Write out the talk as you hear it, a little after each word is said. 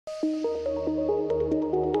Na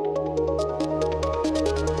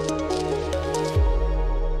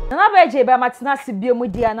ba je ba matena se bia mu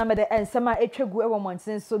dia na me de ensema etwagu ewo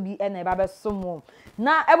monten so bi e na ba be somo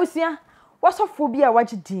na ebusia wasofo bi a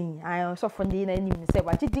wagedin ayo sofo ndi na anim se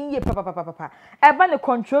wagedin ye papa e ba ne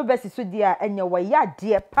controversy so dia enye wo ya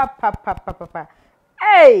de papa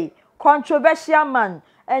hey controversial man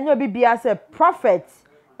enye obi bia se prophet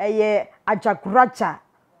eye Ajaguraja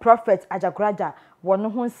prophet Ajaguraja wono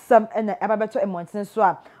ho nsam ena eba beto emonten so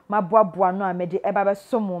a maboaboa no a mede eba be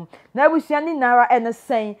somo na ebusia ni nara ene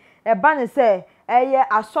sen eba ne se eye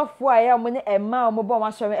asofo a ye mo ne ema o mo bo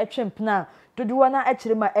ma sori etwempna dodo na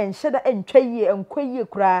akire ma enhye da entwaye enkwaye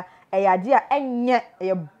kura ade a enye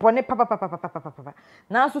eye bone papa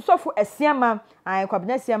na so sofo esiama an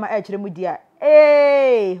kwabena esiama akire mu dia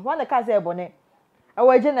wana ka se bone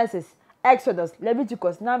our Genesis, Exodus,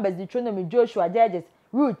 Leviticus, Numbers, Deuteronomy, Joshua, Judges,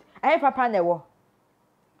 Ruth, papa newo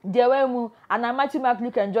there were mu and Matthew, Mark,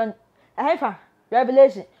 Luke and John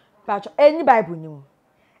Revelation but any Bible new.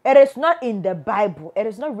 It is not in the Bible. It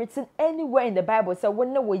is not written anywhere in the Bible. So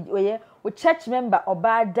when we church member or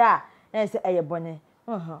bad da and say aye bone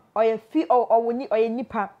or you feel or we need or you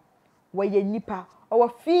nipa where you nipa or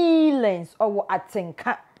feelings or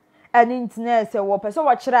atinka and internet say what person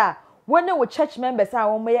watch that when we church members are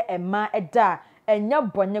on me ma da enya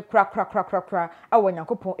bone kra awo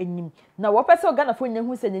Nyankopon enim na wo pese Ghana fo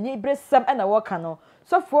nyehu se nyi bresam na wo ka no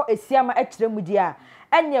so for esiama akire mu dia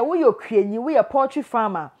enye wo ye okuanyi wo ye poultry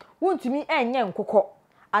farmer wontumi enye nkokọ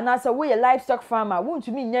anasa wo ye livestock farmer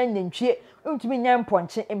wontumi nya nantwie wontumi nya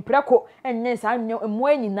mponche empreko enye sa anyo emu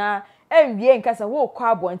anyina enwie nkasa wo kọ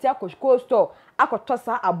abonti akoshko store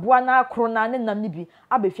akotosa aboa na akro na ne nam ni bi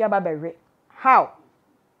abefia babewe how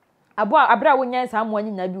aboa abra wo nya sa amo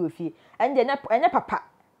anyina bi ofie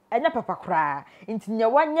enye papa kra intinya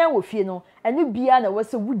wanya wo fie no ene bia na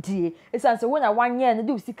wose wudie esanse wo na wanya ne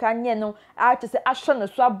de usika nye no a chese ahwe no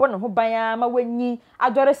so abo ne ho ban ma wanyi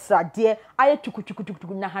adore srade aye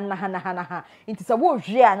tukutukutuku na ha intisa wo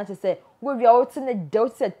hwe a na chese wo wi a wo tene de wo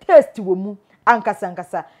se taste wo mu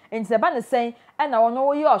ankasa intisa ba ne sen na wono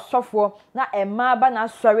wo ye osofo na ema ba na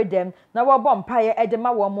asori dem na wo bom paye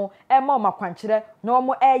edema wo mo ema makwankyere na wo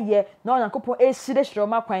mo eye na Onyankopon ehire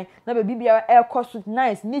makwan na be bibia ekoso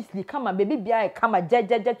nice neatly kama be bibia kama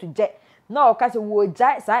jejeje to je na o kase wo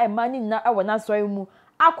ja sa ema ni na ewo na asori mu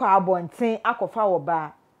akwa abonten akofa wo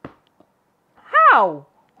ba how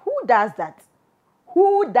who does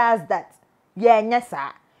that ye nya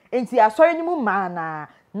sa enti asori ni mu ma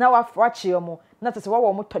na wafwache omo na tese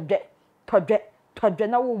wo mo todwe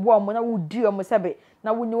na wo mo na wo di omo sebe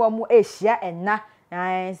na wo ni wo mo ehia enna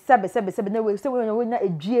sebe na we na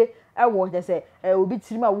edwie ewo tese obi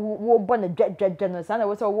tirima wo bo na dwe no sa na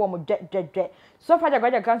wo se wo mo dwe so fa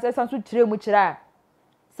Ajaguraja kan se sanso tire mu kira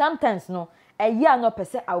sometimes no eya no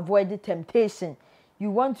pese avoid temptation you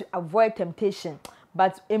want to avoid temptation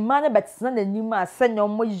but a man but na nanim asenyo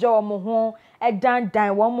mo yo mo ho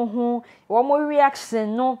edan wo mo ho wo mo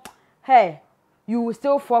reaction no hey you will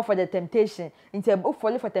still fall for the temptation instead of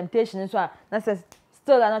falling for temptation so na say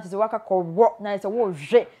still na say waka ko wo na say wo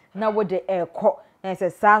hwe na wo de ekọ na say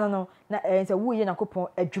sa no na say wo ye Nyankopon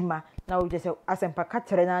adwuma na wo say asempa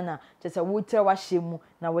katere na say wo tire wa hyemu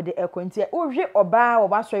na wo de ekọ nti wo hwe oba wo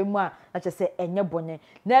ba so mu a na say enye bone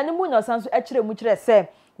na animu na sanso ekire mu kire say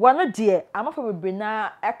wano de amafo bebre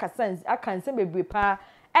na akanse bebre pa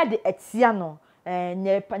e de etia no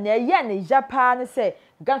na ye na japa ne se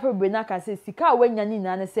ganfo bebre na kan se sika wanya ni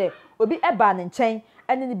na ne se obi eba ne nchen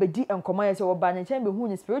ene ne bedi enkomo ye se wo ba ne nchen be hu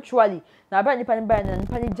ni spiritually na ba nipa ne ba ne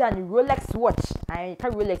nipa ne ja ni Rolex watch ai ka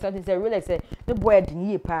Rolex something say Rolex ne boy de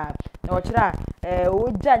ni pa na wo kira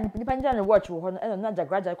o ja nipa ne ja ne watch wo ho no na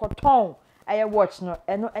Ajaguraja ko ton aye watch no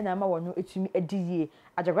eno ena ma wono etumi ediye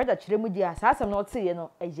Ajaguraja kire mu di asasem no teye no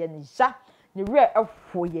eye ne ja ne re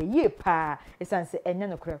ehwoye pa esanse enye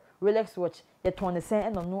no kre Rolex watch ye ton ne sen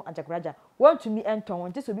eno no Ajaguraja want to me enton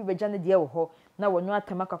won ti so bi beja ne de wo ho na wono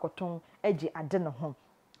atamaka koton age ade ne ho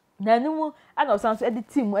na nimu ana osanso edi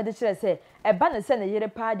team edi kire se eba ne se ne yere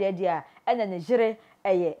pa de a ena ne jire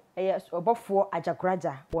eye obofo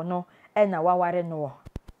Ajaguraja wono ena waware no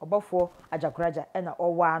obofo Ajaguraja ena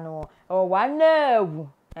owa no owa na ewu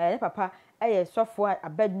papa sofo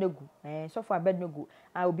abednego sofo abednego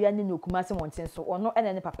obi ani no kumase wonten so ono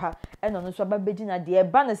ena ne papa ena no so babeji na de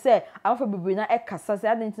eba ne se amfa bibiri na ekasa se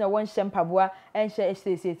adentin na won hye mpaboa enhye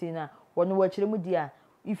eseseti na wono wa kire mu dia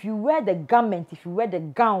if you wear the garment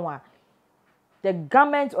the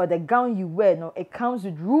garment or the gown you wear no it comes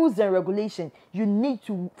with rules and regulation you need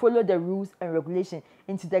to follow the rules and regulation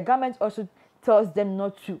into the garment also tells them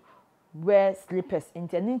not to wear slippers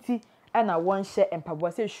into ana won share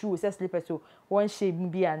empabo say shoe say slippers so won share mu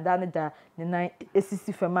bi anda ne da ne nan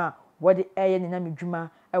esisi fama wode eye ne na medwuma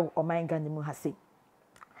e oman Ghana mu hase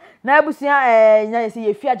na abusia nya yesi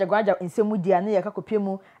ye fi Ajaguraja nsemu dia ne ye kakopie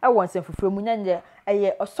mu e won nsefufuro mu nya nye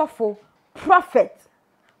eye osofo prophet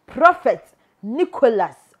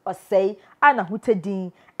Nicholas Osei ana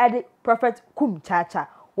hutedin ade prophet kum chacha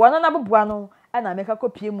wono na bobua no ana meka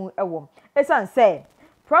kopie mu ewo esan say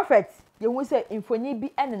prophet ye hu say infoni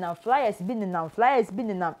bi enenam flyers bi nenam flyer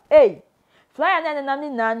na nenam ni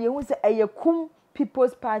nan ye hu say eye kum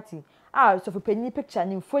people's party so for penny picture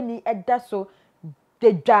ni infoni eda so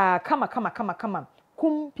deja kama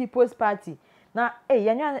kum people's party na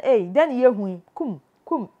yanwa then ye hu kum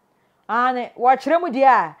ane wa kire mu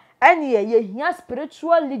dia ene ye hia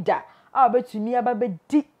spiritual leader betumi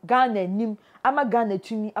ababedi Ghana nim ama Ghana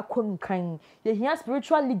tumi akonkan ye hia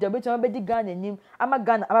spiritual leader betumi ababedi Ghana nim ama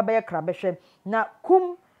Ghana ababaye krabehwe na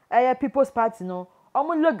kum people's party no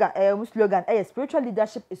omo slogan spiritual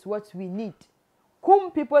leadership is what we need.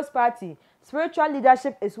 Kum people's party, spiritual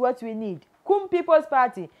leadership is what we need. Kum people's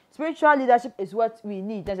party, spiritual leadership is what we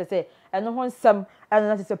need. As I say, and no one some and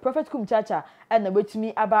that is a prophet kum chacha and the way to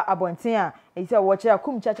me about abontia. He said watch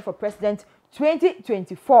kum chacha for president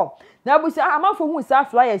 2024. Now we say I'm for who sa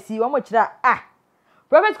flyer see one much that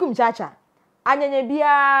prophet kum chacha anyanya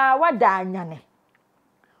bia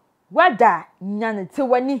wada nyane te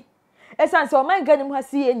wani esan so man Ghana mu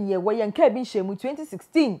hase enye wo yenka bi nhemu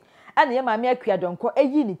 2016 ana ye maame akua donko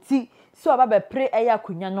eyi ni ti so aba be pre eya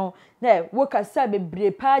akonya no na wo kasa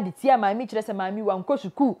bebre pa de ti maame kire se maame wanko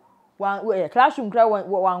suku classroom kra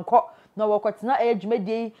wanko na wo kotena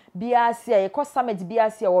adwumade bia se ye ko summit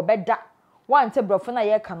bia se wo beda wante brofo na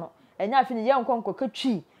ye ka no enya afi ni ye nkonko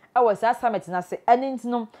katwi e wo sa summit na se eni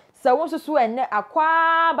ntino se wo soso enne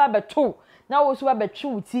akwa ba beto na wo so ba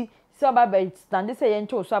betwe ti se ba be stand se ye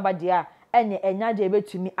nto so aba dia enye enya de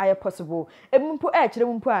betumi aye possible emumpo kire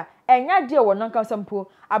mumpo a enya de wo nanka sampo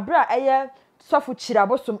abra eye sofu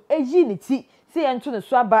chirabosom eyi ni ti se ye nto ne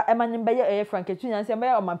so aba emanim be ye franketu nyan se be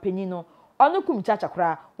ye omanpanyi no onu kum chacha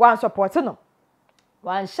kra wan support no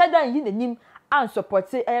wan shadan yi nanim an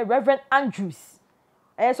support Reverend Andrews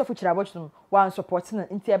sofu chirabosom wan support no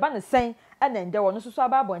nti eba ne sen ena nde wo no so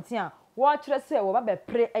aba abonten a wo kire se wo ba be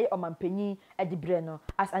pre omanpanyi edibre no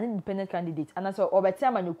as an independent candidate and so obeti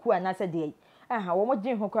amanuku anase de wo mo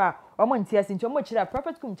gin ho kwa wo mo ntia sinti wo mo kire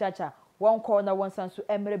prophet kum chacha won call na won sanso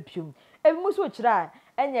emre biom ebimu so kire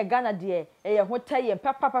enye Ghana de ye ho taye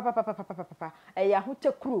papa ye ho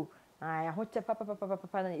tekuru ya ho te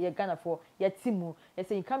papa na ye Ghana for ye timu ye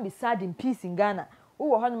say you can be sad in peace in Ghana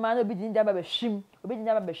wo ho no ma na obi din da ba hwim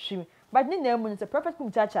but ni na mu no say prophet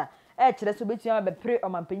kum chacha kire so betua be pre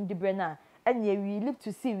omanpanyi dibre na enye we live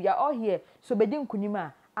to see we are all here so be din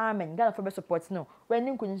kunima amen Ghana for be support no when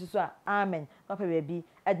din kunin so amen na pa be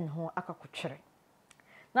edin ho akakotwere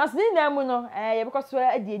na so ni na mu no ye be koso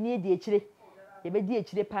adi ani adi akire ye be di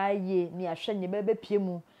akire pa ye ni ahwe ne be pie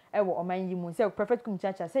mu wo oman yi mu say prophet kum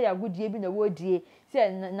chacha say ya godie bi na wo die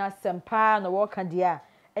say na sempa na wo ka dia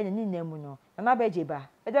enye ni na mu no na ba je ba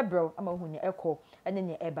e de bro ama hu ni ekọ ene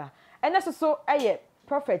ne eba ene so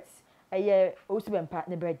prophet Osibempa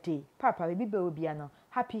ne birthday papa baby be obi ano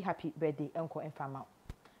happy birthday enko enfama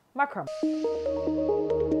makram